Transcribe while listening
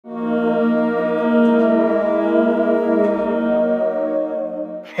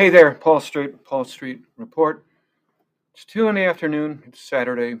Hey there, Paul Street Report. It's 2 in the afternoon. It's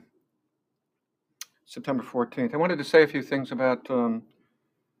Saturday, September 14th. I wanted to say a few things about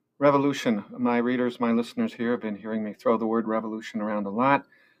revolution. My readers, my listeners here have been hearing me throw the word revolution around a lot,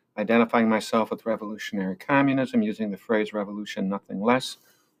 identifying myself with revolutionary communism, using the phrase revolution, nothing less,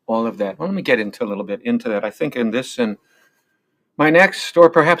 all of that. Well, let me get into a little bit into that. I think in this and my next, or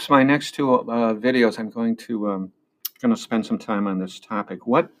perhaps my next two videos, I'm going to spend some time on this topic.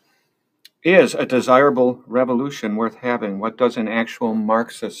 What is a desirable revolution worth having? What does an actual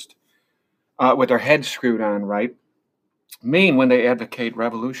Marxist with their head screwed on right mean when they advocate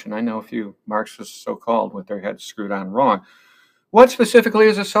revolution? I know a few Marxists, so-called, with their heads screwed on wrong. What specifically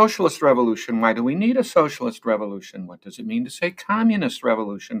is a socialist revolution? Why do we need a socialist revolution? What does it mean to say communist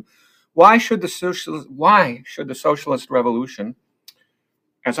revolution? Why should the socialist revolution,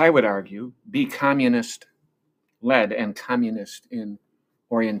 as I would argue, be communist-led and communist in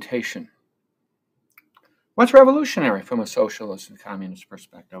orientation? What's revolutionary from a socialist and communist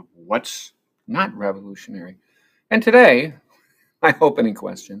perspective? What's not revolutionary? And today, my opening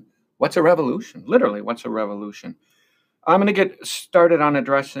question, what's a revolution? Literally, what's a revolution? I'm going to get started on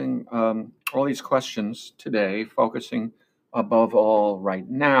addressing all these questions today, focusing above all right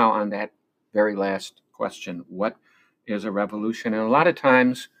now on that very last question. What is a revolution? And a lot of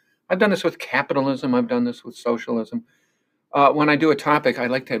times, I've done this with capitalism, I've done this with socialism. When I do a topic, I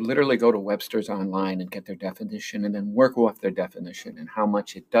like to literally go to Webster's online and get their definition and then work off their definition and how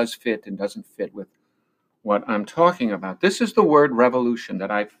much it does fit and doesn't fit with what I'm talking about. This is the word revolution,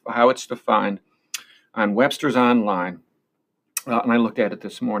 how it's defined on Webster's online. And I looked at it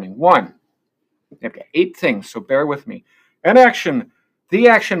this morning. 1, I've got 8 things, so bear with me. An action, the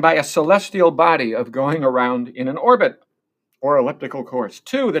action by a celestial body of going around in an orbit or elliptical course.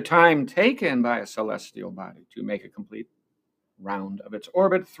 2, the time taken by a celestial body to make a complete round of its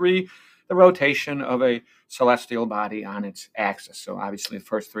orbit. 3, the rotation of a celestial body on its axis. So obviously the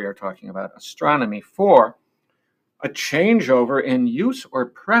first 3 are talking about astronomy. 4, a changeover in use or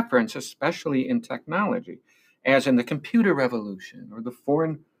preference, especially in technology, as in the computer revolution or the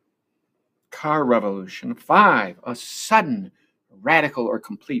foreign car revolution. 5, a sudden, radical, or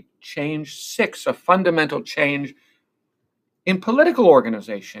complete change. 6, a fundamental change in political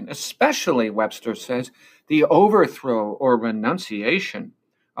organization, especially, Webster says, the overthrow or renunciation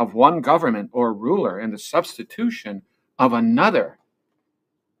of one government or ruler and the substitution of another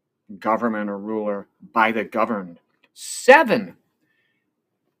government or ruler by the governed. 7,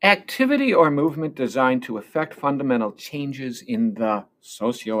 activity or movement designed to effect fundamental changes in the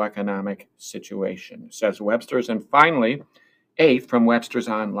socioeconomic situation, says Webster's. And finally, 8, from Webster's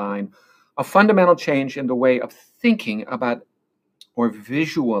online, a fundamental change in the way of thinking about or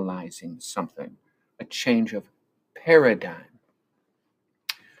visualizing something, a change of paradigm.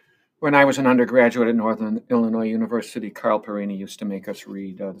 When I was an undergraduate at Northern Illinois University, Carl Perini used to make us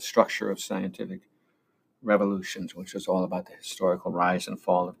read The Structure of Scientific Revolutions, which is all about the historical rise and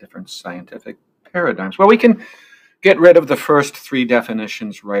fall of different scientific paradigms. Well, we can get rid of the first 3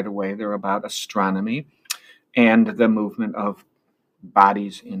 definitions right away. They're about astronomy and the movement of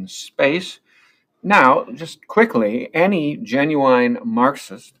bodies in space. Now, just quickly, any genuine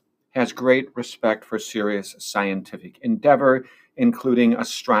Marxist has great respect for serious scientific endeavor, including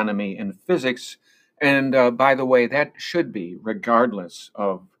astronomy and physics. And by the way, that should be regardless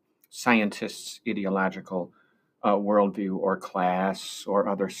of scientists' ideological worldview or class or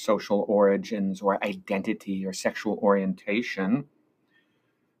other social origins or identity or sexual orientation.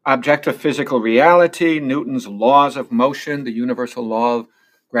 Objective physical reality, Newton's laws of motion, the universal law of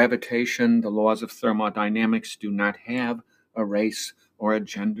gravitation, the laws of thermodynamics do not have a race or a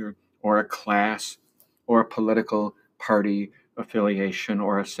gender or a class or a political party affiliation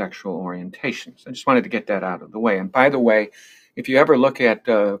or a sexual orientation. So I just wanted to get that out of the way. And by the way, if you ever look at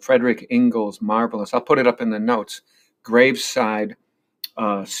Frederick Engels' marvelous, I'll put it up in the notes, graveside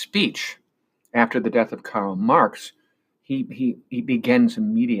speech after the death of Karl Marx, he begins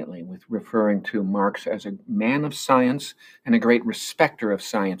immediately with referring to Marx as a man of science and a great respecter of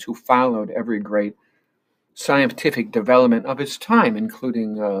science who followed every great scientific development of his time,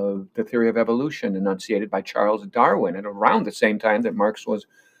 including the theory of evolution enunciated by Charles Darwin at around the same time that Marx was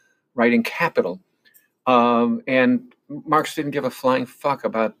writing Capital. And Marx didn't give a flying fuck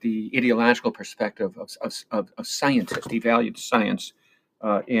about the ideological perspective of scientists. He valued science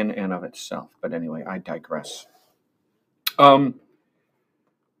in and of itself. But anyway, I digress.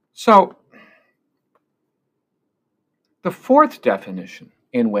 So the 4th definition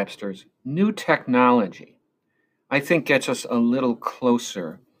in Webster's, new technology, I think gets us a little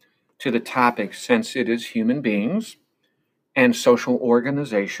closer to the topic, since it is human beings and social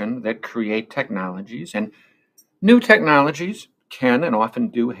organization that create technologies. And new technologies can and often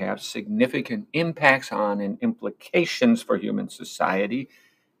do have significant impacts on and implications for human society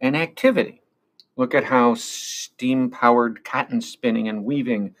and activity. Look at how steam-powered cotton spinning and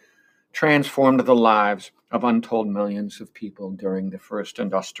weaving transformed the lives of untold millions of people during the first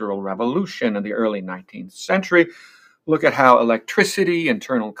industrial revolution in the early 19th century. Look at how electricity,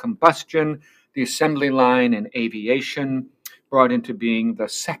 internal combustion, the assembly line, and aviation brought into being the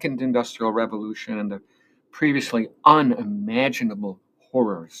second industrial revolution and the previously unimaginable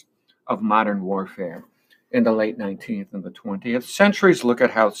horrors of modern warfare in the late 19th and the 20th centuries. Look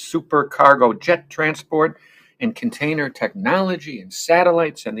at how supercargo jet transport and container technology and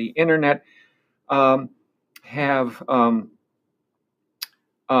satellites and the internet have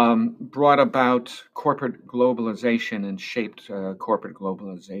brought about corporate globalization and shaped corporate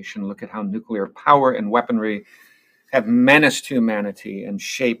globalization. Look at how nuclear power and weaponry have menaced humanity and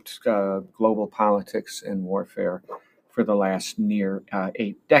shaped global politics and warfare for the last near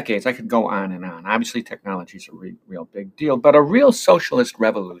 8 decades. I could go on and on. Obviously, technology is a real big deal, but a real socialist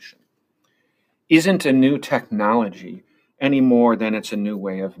revolution isn't a new technology any more than it's a new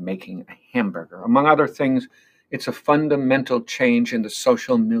way of making a hamburger. Among other things, it's a fundamental change in the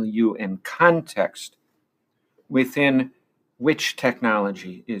social milieu and context within which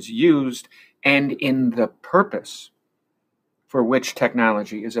technology is used and in the purpose for which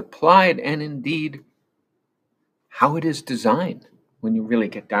technology is applied, and indeed how it is designed when you really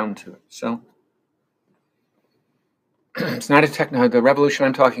get down to it. So it's not the revolution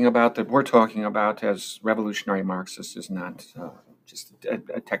I'm talking about, that we're talking about as revolutionary Marxists, is not just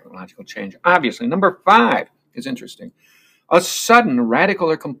a technological change. Obviously, number 5 is interesting. A sudden, radical,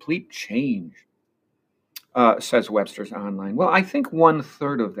 or complete change, says Webster's Online. Well, I think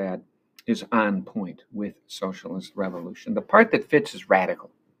 1/3 of that is on point with socialist revolution. The part that fits is radical.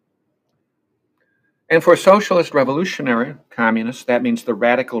 And for socialist revolutionary communists, that means the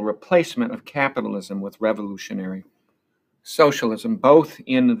radical replacement of capitalism with revolutionary socialism, both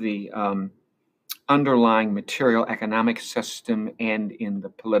in the underlying material economic system and in the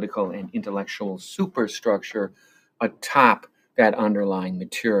political and intellectual superstructure atop that underlying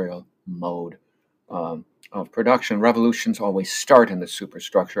material mode of production. Revolutions always start in the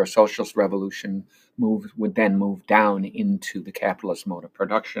superstructure. A socialist revolution would then move down into the capitalist mode of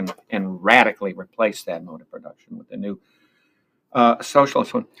production and radically replace that mode of production with the new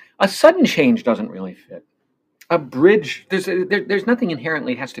socialist one. A sudden change doesn't really fit. A bridge, there's nothing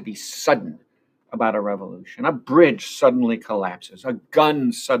inherently has to be sudden about a revolution. A bridge suddenly collapses. A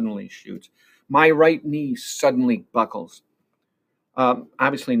gun suddenly shoots. My right knee suddenly buckles.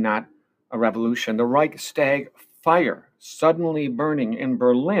 Obviously not a revolution. The Reichstag fire suddenly burning in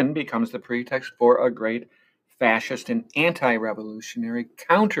Berlin becomes the pretext for a great fascist and anti-revolutionary,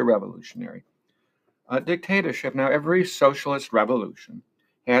 counter-revolutionary dictatorship. Now, every socialist revolution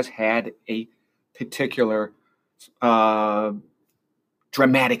has had a particular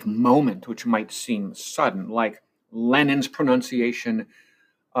dramatic moment, which might seem sudden, like Lenin's pronunciation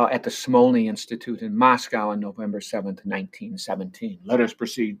at the Smolny Institute in Moscow on November 7th, 1917. Let us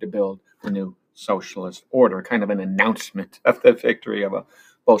proceed to build a new socialist order, kind of an announcement of the victory of a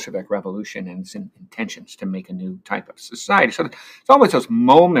Bolshevik revolution and its intentions to make a new type of society. So it's always those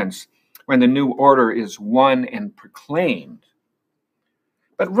moments when the new order is won and proclaimed.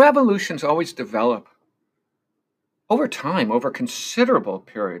 But revolutions always develop over time, over considerable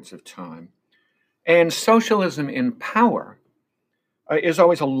periods of time. And socialism in power is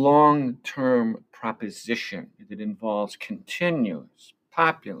always a long-term proposition that involves continuous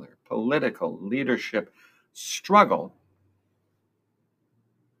popular political leadership struggle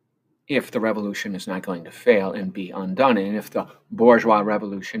if the revolution is not going to fail and be undone, and if the bourgeois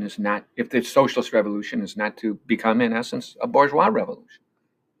revolution is not, if the socialist revolution is not to become, in essence, a bourgeois revolution,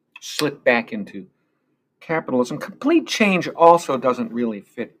 slip back into capitalism. Complete change also doesn't really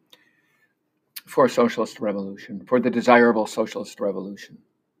fit for a socialist revolution, for the desirable socialist revolution.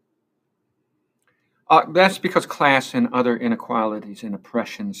 That's because class and other inequalities and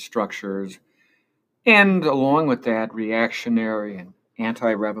oppression structures, and along with that, reactionary and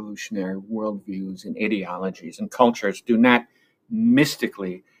anti-revolutionary worldviews and ideologies and cultures do not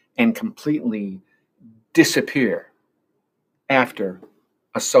mystically and completely disappear after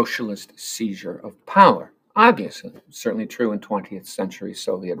a socialist seizure of power. Obviously, certainly true in 20th century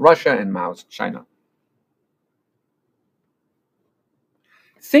Soviet Russia and Mao's China.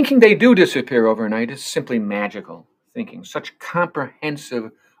 Thinking they do disappear overnight is simply magical thinking. Such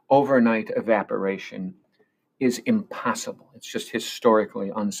comprehensive overnight evaporation is impossible. It's just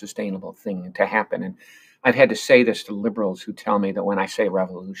historically unsustainable thing to happen. And I've had to say this to liberals who tell me that when I say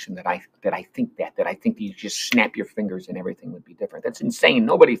revolution, that I think that I think you just snap your fingers and everything would be different. That's insane.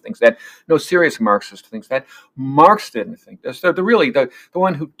 Nobody thinks that. No serious Marxist thinks that. Marx didn't think this. The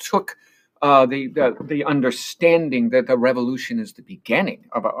one who took the understanding that the revolution is the beginning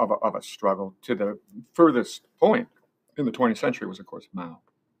of a struggle to the furthest point in the 20th century was, of course, Mao.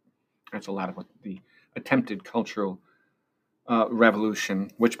 That's a lot of what the attempted cultural revolution,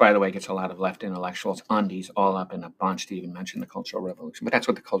 which, by the way, gets a lot of left intellectuals, undies, all up in a bunch to even mention the Cultural Revolution. But that's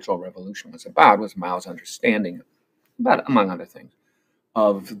what the Cultural Revolution was about, was Mao's understanding, about, among other things,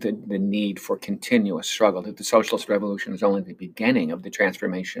 of the need for continuous struggle, that the socialist revolution is only the beginning of the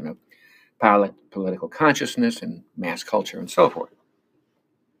transformation of political consciousness and mass culture and so forth.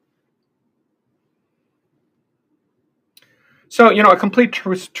 So, a complete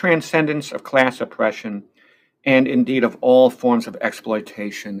transcendence of class oppression and indeed of all forms of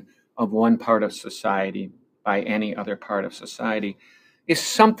exploitation of one part of society by any other part of society is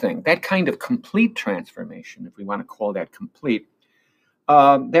something, that kind of complete transformation, if we want to call that complete,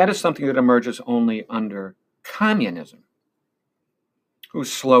 that is something that emerges only under communism,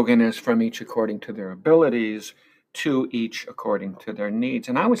 whose slogan is from each according to their abilities, to each according to their needs.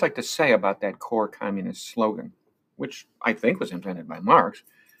 And I always like to say about that core communist slogan, which I think was invented by Marx,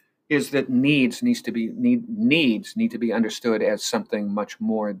 is that needs need to be understood as something much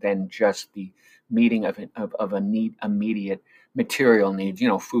more than just the meeting of immediate material needs,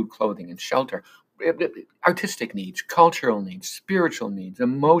 food, clothing, and shelter. Artistic needs, cultural needs, spiritual needs,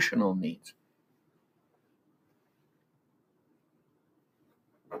 emotional needs.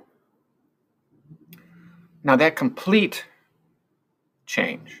 Now, that complete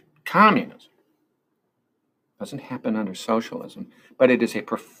change, communism, doesn't happen under socialism, but it is a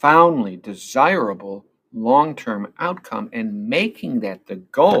profoundly desirable long-term outcome, and making that the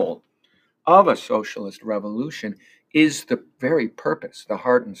goal of a socialist revolution is the very purpose, the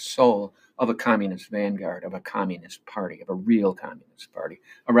heart and soul of a communist vanguard, of a communist party, of a real communist party,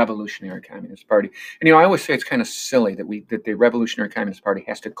 a revolutionary communist party. And I always say it's kind of silly that the Revolutionary Communist Party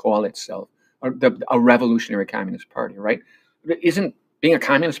has to call itself a revolutionary communist party, right? Isn't being a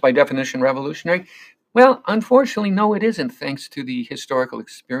communist by definition revolutionary? Well, unfortunately, no, it isn't, thanks to the historical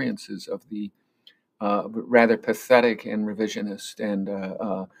experiences of the rather pathetic and revisionist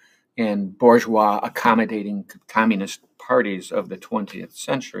and bourgeois accommodating communist parties of the 20th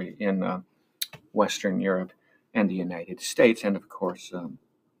century in Western Europe and the United States, and of course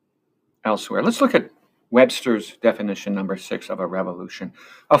elsewhere. Let's look at Webster's definition number 6 of a revolution.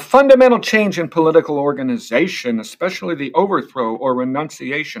 A fundamental change in political organization, especially the overthrow or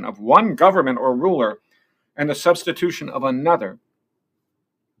renunciation of one government or ruler and the substitution of another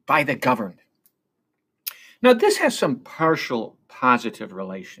by the governed. Now, this has some partial positive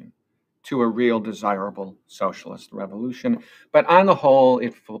relation to a real desirable socialist revolution, but on the whole,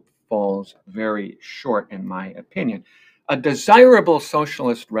 it falls very short, in my opinion. A desirable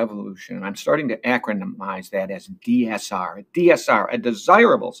socialist revolution, and I'm starting to acronymize that as DSR, a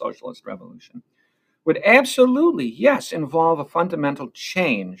desirable socialist revolution, would absolutely, yes, involve a fundamental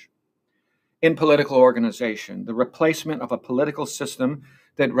change in political organization, the replacement of a political system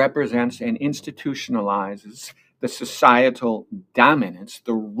that represents and institutionalizes the societal dominance,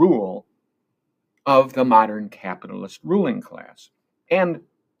 the rule of the modern capitalist ruling class, and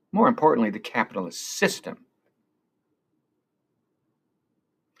more importantly, the capitalist system.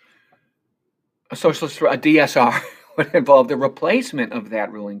 A DSR would involve the replacement of that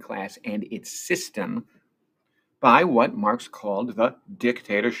ruling class and its system by what Marx called the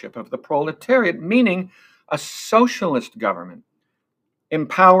dictatorship of the proletariat, meaning a socialist government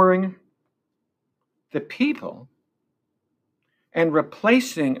empowering the people and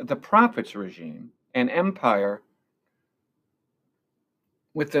replacing the profits regime and empire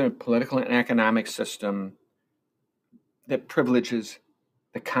with a political and economic system that privileges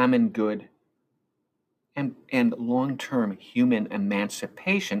the common good and long-term human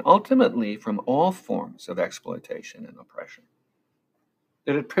emancipation, ultimately from all forms of exploitation and oppression.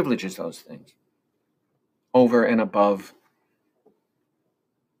 That it privileges those things over and above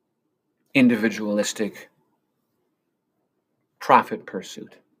individualistic profit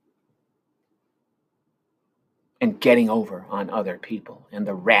pursuit and getting over on other people and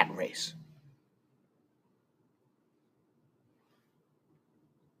the rat race.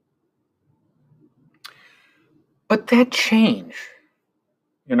 But that change,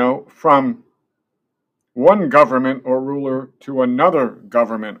 from one government or ruler to another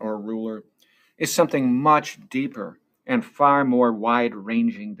government or ruler, is something much deeper and far more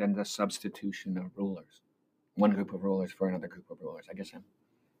wide-ranging than the substitution of rulers. one group of rulers for another group of rulers. I guess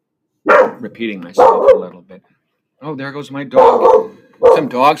I'm repeating myself a little bit. Oh, there goes my dog. Some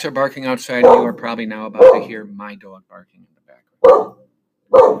dogs are barking outside, and you are probably now about to hear my dog barking in the background.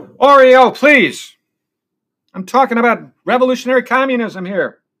 Oreo, please! I'm talking about revolutionary communism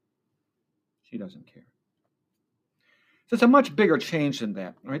here. She doesn't care. So it's a much bigger change than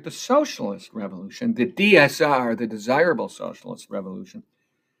that, right? The socialist revolution, the DSR, the desirable socialist revolution,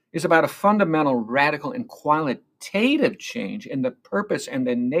 is about a fundamental, radical, and qualitative change in the purpose and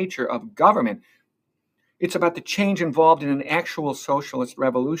the nature of government. It's about the change involved in an actual socialist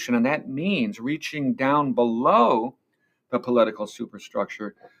revolution, and that means reaching down below the political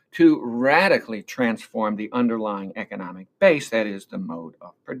superstructure to radically transform the underlying economic base, that is, the mode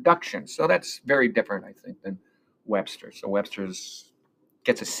of production. So that's very different, I think, than Webster's. So Webster's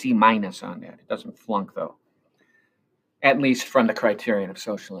gets a C- on that. It doesn't flunk, though, at least from the criterion of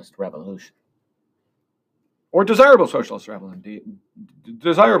socialist revolution. Or desirable socialist revolution,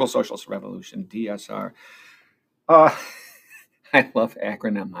 DSR. I love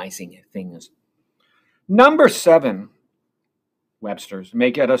acronymizing things. Number 7, Webster's,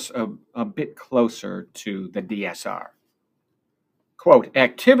 may get us a bit closer to the DSR. Quote,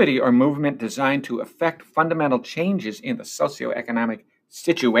 activity or movement designed to effect fundamental changes in the socioeconomic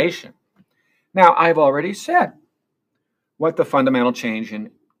situation. Now, I've already said what the fundamental change in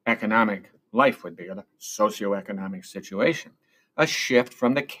economic life would be, or the socioeconomic situation. A shift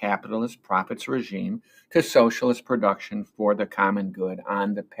from the capitalist profits regime to socialist production for the common good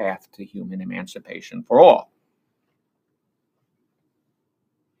on the path to human emancipation for all.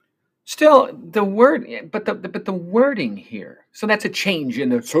 Still, the wording here, so that's a change in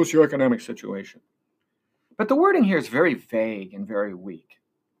the socioeconomic situation. But the wording here is very vague and very weak.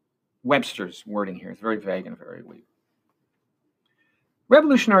 Webster's wording here is very vague and very weak.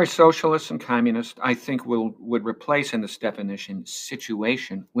 Revolutionary socialists and communists, I think, would replace in this definition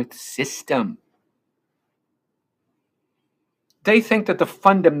situation with system. They think that the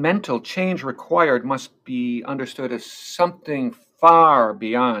fundamental change required must be understood as something far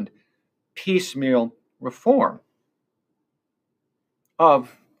beyond piecemeal reform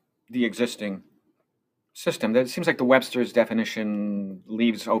of the existing system. It seems like the Webster's definition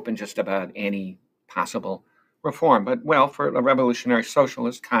leaves open just about any possible reform. But, well, for a revolutionary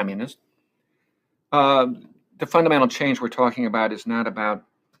socialist, communist, the fundamental change we're talking about is not about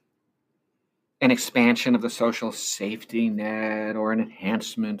an expansion of the social safety net or an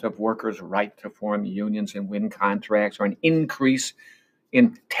enhancement of workers' right to form unions and win contracts or an increase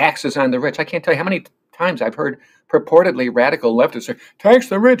in taxes on the rich. I can't tell you how many times I've heard purportedly radical leftists say, tax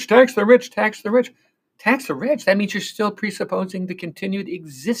the rich, tax the rich, tax the rich. Tax the rich, that means you're still presupposing the continued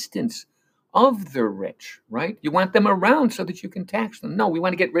existence of the rich, right? You want them around so that you can tax them. No, we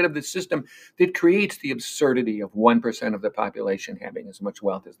want to get rid of the system that creates the absurdity of 1% of the population having as much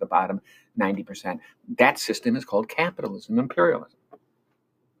wealth as the bottom 90%. That system is called capitalism, imperialism.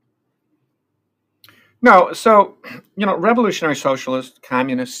 No, so, revolutionary socialists,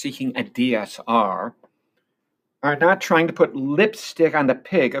 communists seeking a DSR are not trying to put lipstick on the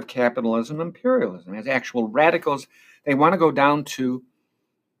pig of capitalism and imperialism. As actual radicals, they want to go down to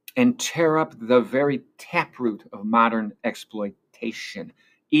and tear up the very taproot of modern exploitation,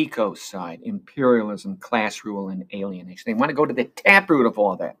 ecocide, imperialism, class rule, and alienation. They want to go to the taproot of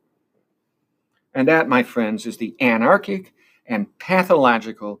all that. And that, my friends, is the anarchic and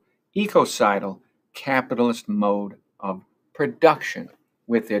pathological, ecocidal, capitalist mode of production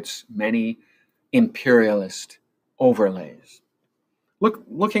with its many imperialist overlays.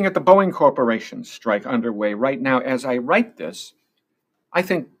 Looking at the Boeing Corporation strike underway right now as I write this, I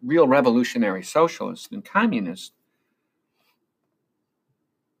think real revolutionary socialists and communists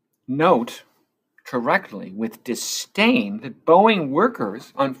note correctly with disdain that Boeing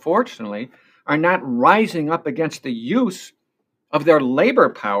workers, unfortunately, are not rising up against the use of their labor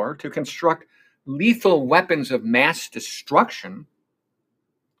power to construct lethal weapons of mass destruction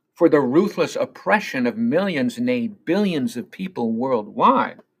for the ruthless oppression of millions, nay, billions of people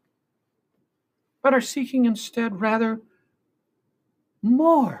worldwide, but are seeking instead rather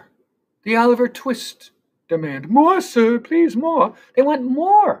more. The Oliver Twist demand. More, sir, please, more. They want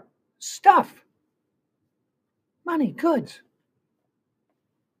more stuff. Money, goods.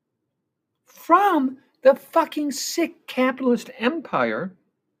 From the fucking sick capitalist empire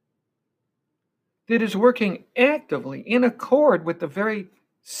that is working actively in accord with the very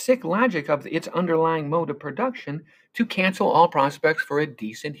sick logic of its underlying mode of production to cancel all prospects for a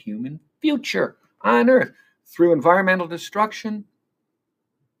decent human future on Earth through environmental destruction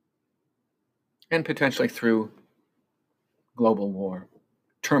and potentially through global war,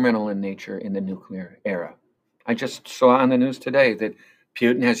 terminal in nature in the nuclear era. I just saw on the news today that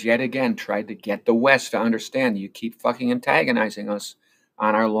Putin has yet again tried to get the West to understand you keep fucking antagonizing us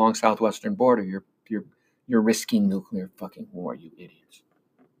on our long southwestern border. You're risking nuclear fucking war, you idiots.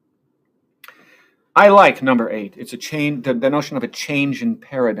 I like number 8. It's a change, the notion of a change in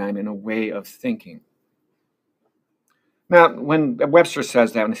paradigm, in a way of thinking. Now, when Webster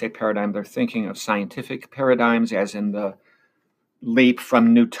says that, when they say paradigm, they're thinking of scientific paradigms, as in the leap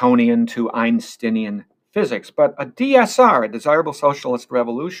from Newtonian to Einsteinian physics. But a DSR, a desirable socialist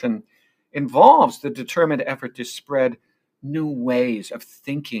revolution, involves the determined effort to spread new ways of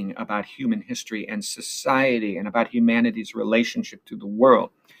thinking about human history and society and about humanity's relationship to the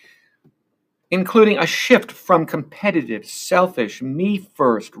world, including a shift from competitive, selfish,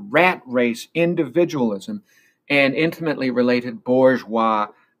 me-first, rat race individualism and intimately related bourgeois,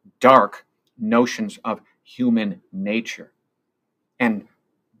 dark notions of human nature and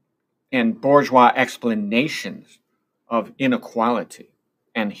bourgeois explanations of inequality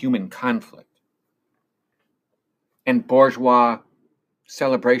and human conflict and bourgeois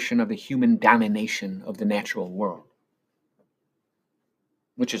celebration of the human domination of the natural world,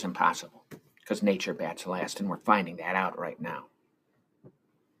 which is impossible because nature bats last, and we're finding that out right now.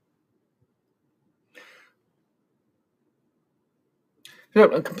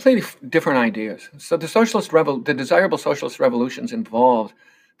 So, completely different ideas. So the desirable socialist revolutions involved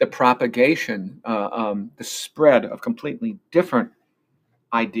the propagation, the spread of completely different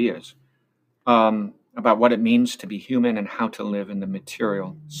ideas about what it means to be human and how to live in the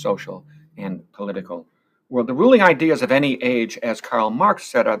material, social, and political world. The ruling ideas of any age, as Karl Marx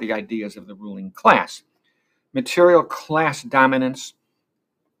said, are the ideas of the ruling class. Material class dominance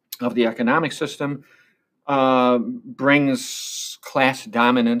of the economic system brings class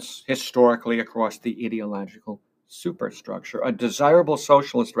dominance historically across the ideological superstructure. A desirable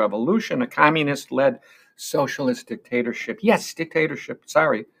socialist revolution, a communist-led socialist dictatorship,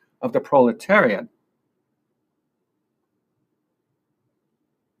 of the proletariat.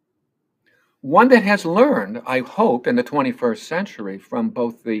 One that has learned, I hope, in the 21st century from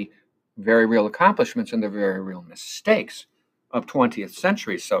both the very real accomplishments and the very real mistakes of 20th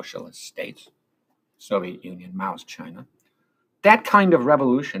century socialist states, Soviet Union, Mao's China. That kind of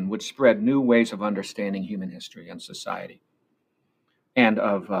revolution would spread new ways of understanding human history and society and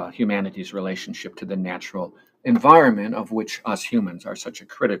of humanity's relationship to the natural environment, of which us humans are such a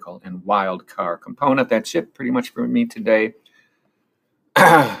critical and wild card component. That's it pretty much for me today.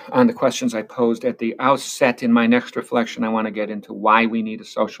 On the questions I posed at the outset. In my next reflection, I want to get into why we need a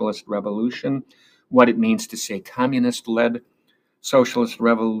socialist revolution, what it means to say communist-led socialist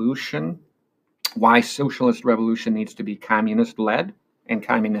revolution, why socialist revolution needs to be communist-led and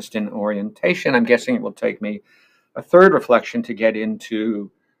communist in orientation. I'm guessing it will take me a third reflection to get into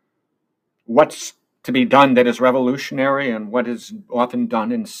what's to be done that is revolutionary and what is often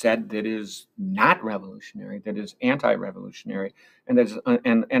done and said that is not revolutionary, that is anti-revolutionary, and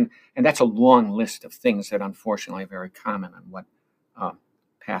that's a long list of things that unfortunately are very common on what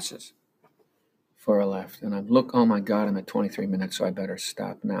passes for a left. And oh my God, I'm at 23 minutes, so I better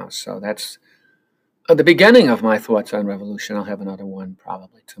stop now. So that's the beginning of my thoughts on revolution. I'll have another one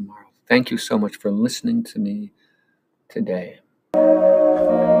probably tomorrow. Thank you so much for listening to me today.